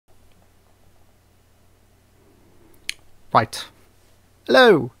Right.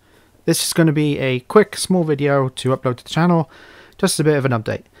 Hello! This is going to be a quick, small video to upload to the channel. Just a bit of an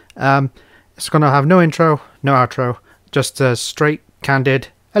update. It's going to have no intro, no outro. Just a straight, candid,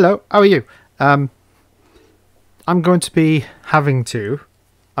 hello, how are you? I'm going to be having to,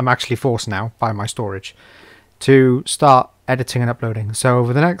 I'm actually forced now by my storage, to start editing and uploading. So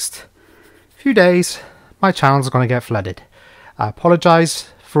over the next few days, my channel's going to get flooded. I apologise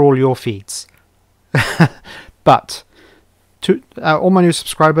for all your feeds. But to all my new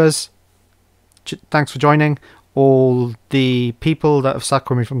subscribers, thanks for joining. All the people that have stuck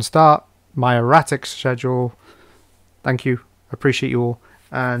with me from the start, my erratic schedule, thank you, appreciate you all.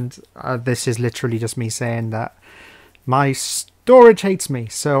 And this is literally just me saying that my storage hates me,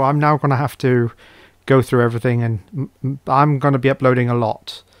 so I'm now going to have to go through everything, and I'm going to be uploading a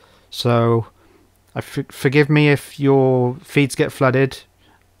lot. So forgive me if your feeds get flooded.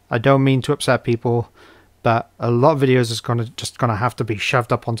 I don't mean to upset people, but a lot of videos is just gonna have to be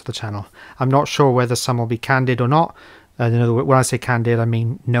shoved up onto the channel. I'm not sure whether some will be candid or not. When I say candid, I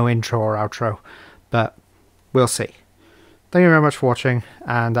mean no intro or outro, but we'll see. Thank you very much for watching,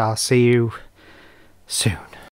 and I'll see you soon.